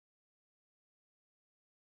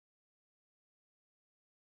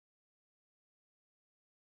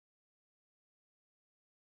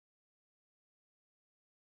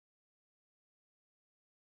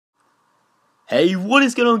Hey, what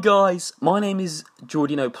is going on, guys? My name is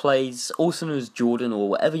Jordy Plays, also known as Jordan or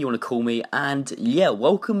whatever you want to call me, and yeah,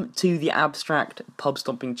 welcome to the Abstract Pub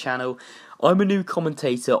Stomping channel. I'm a new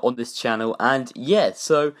commentator on this channel, and yeah,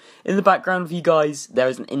 so in the background for you guys, there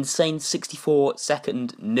is an insane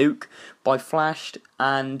 64-second nuke by Flash,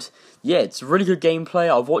 and yeah, it's really good gameplay.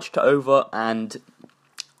 I've watched it over, and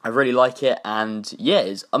I really like it, and yeah,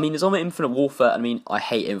 it's on Infinite Warfare. I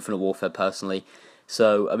hate Infinite Warfare personally.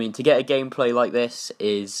 So, to get a gameplay like this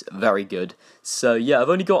is very good. So, yeah, I've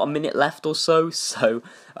only got a minute left or so. So,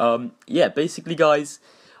 yeah, basically, guys,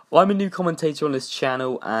 I'm a new commentator on this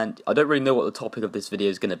channel, and I don't really know what the topic of this video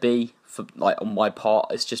is going to be. On my part,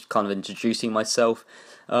 it's just kind of introducing myself.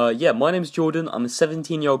 Yeah, my name's Jordan. I'm a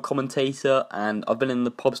 17-year-old commentator, and I've been in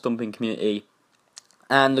the pub stomping community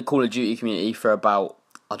and the Call of Duty community for about,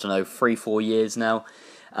 3-4 years now.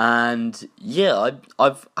 And yeah,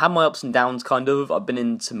 I've had my ups and downs kind of. I've been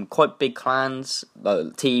in some quite big clans,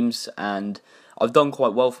 teams, and I've done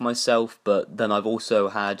quite well for myself, but then I've also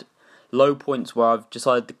had low points where I've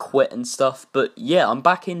decided to quit and stuff. But yeah, I'm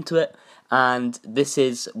back into it, and this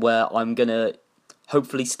is where I'm gonna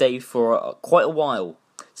hopefully stay for quite a while.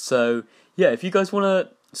 So yeah, if you guys want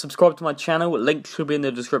to subscribe to my channel, link should be in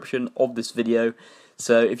the description of this video.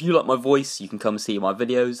 So if you like my voice, you can come see my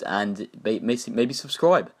videos and maybe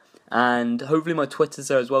subscribe. And hopefully my Twitter's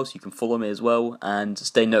there as well, so you can follow me as well and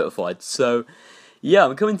stay notified. So yeah,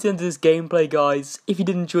 I'm coming to the end of this gameplay, guys. If you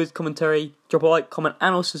did enjoy this commentary, drop a like, comment,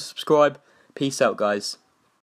 and also subscribe. Peace out, guys.